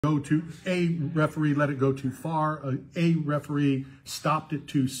A referee let it go too far, a referee stopped it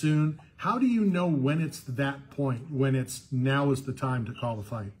too soon. How do you know when it's that point, when it's now is the time to call the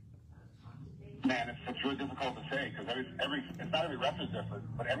fight? Man, it's really difficult to say because it's not every ref is different,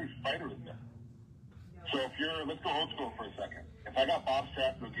 but every fighter is different. So if let's go old school for a second. If I got Bob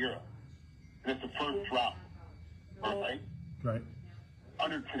Sapp Nogueira, and it's the first round, right? Right.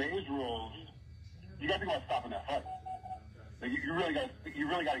 Under today's rules, you got to think about stopping that fight. Like you really got to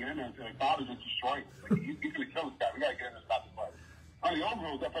get in there and say, like, Bob is just destroying. Like, he's going to kill this guy. We got to get in there and stop the fight. Under the old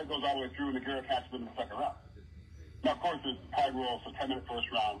rules, that fight goes all the way through, and Nogueira catches him in the second round. Now, of course, there's tag rules, so 10-minute first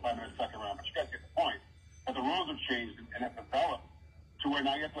round, 5-minute second round, but you guys get the point. But the rules have changed and have developed to where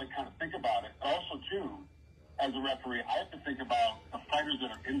now you have to kind of think about it. But also, too, as a referee, I have to think about the fighters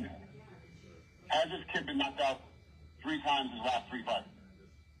that are in there. Has this kid been knocked out 3 times in his last 3 fights?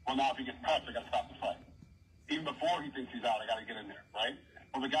 Well, now if he gets touched, I got to stop the fight. Even before he thinks he's out, I got to get in there, right?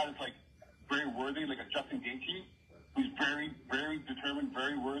 Or the guy that's like very worthy, like a Justin Gaethje, who's very, very determined,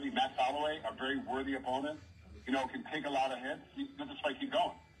 very worthy. Max Holloway, a very worthy opponent, can take a lot of hits. Let this fight keep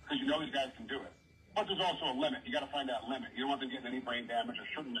going because these guys can do it. But there's also a limit. You got to find that limit. You don't want them getting any brain damage or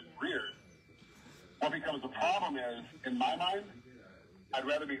shortening their careers. What becomes the problem is, in my mind, I'd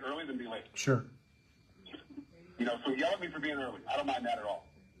rather be early than be late. Sure. So yell at me for being early. I don't mind that at all.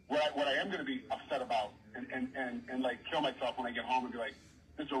 What I am going to be upset about and like kill myself when I get home and be like,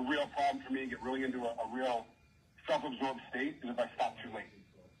 this is a real problem for me and get really into a real self-absorbed state is if I stop too late.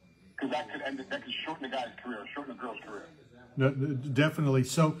 Because that could shorten a guy's career, shorten a girl's career. No, definitely.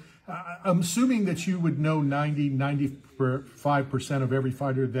 So I'm assuming that you would know 95% of every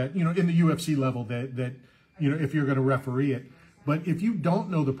fighter that, in the UFC level that if you're going to referee it. But if you don't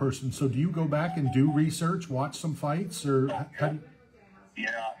know the person, so do you go back and do research, watch some fights, or how do you... Yeah.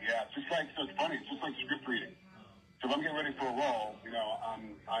 It's funny. It's just like script reading. So if I'm getting ready for a role,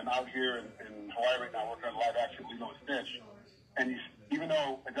 I'm out here in Hawaii right now working on live action Lilo and Stitch, and even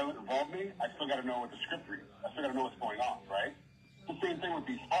though it doesn't involve me, I still got to know what the script reads. I still got to know what's going on, right? It's the same thing with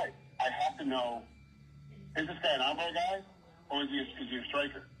these fights. I have to know, is this guy an armbar guy, or is he a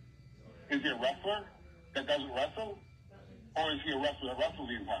striker? Is he a wrestler that doesn't wrestle, or is he a wrestler that wrestles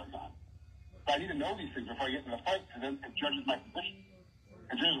the entire time? So I need to know these things before I get into the fight, because then it judges my position.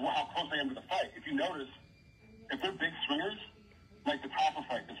 It judges how close I am to the fight. If you notice, if they're big swingers, like the Taffa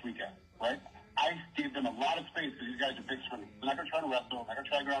fight this weekend, right? I gave them a lot of space because these guys are big swingers. They're not going to try to wrestle. They're not going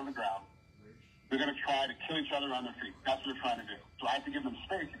to try to go on the ground. They're going to try to kill each other on their feet. That's what they're trying to do. So I have to give them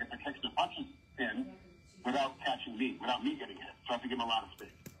space to get their kicks and punches in without catching me, without me getting hit. So I have to give them a lot of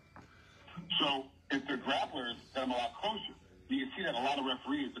space. So if they're grapplers, then I'm a lot closer. You can see that a lot of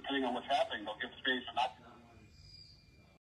referees, depending on what's happening, they'll give space or not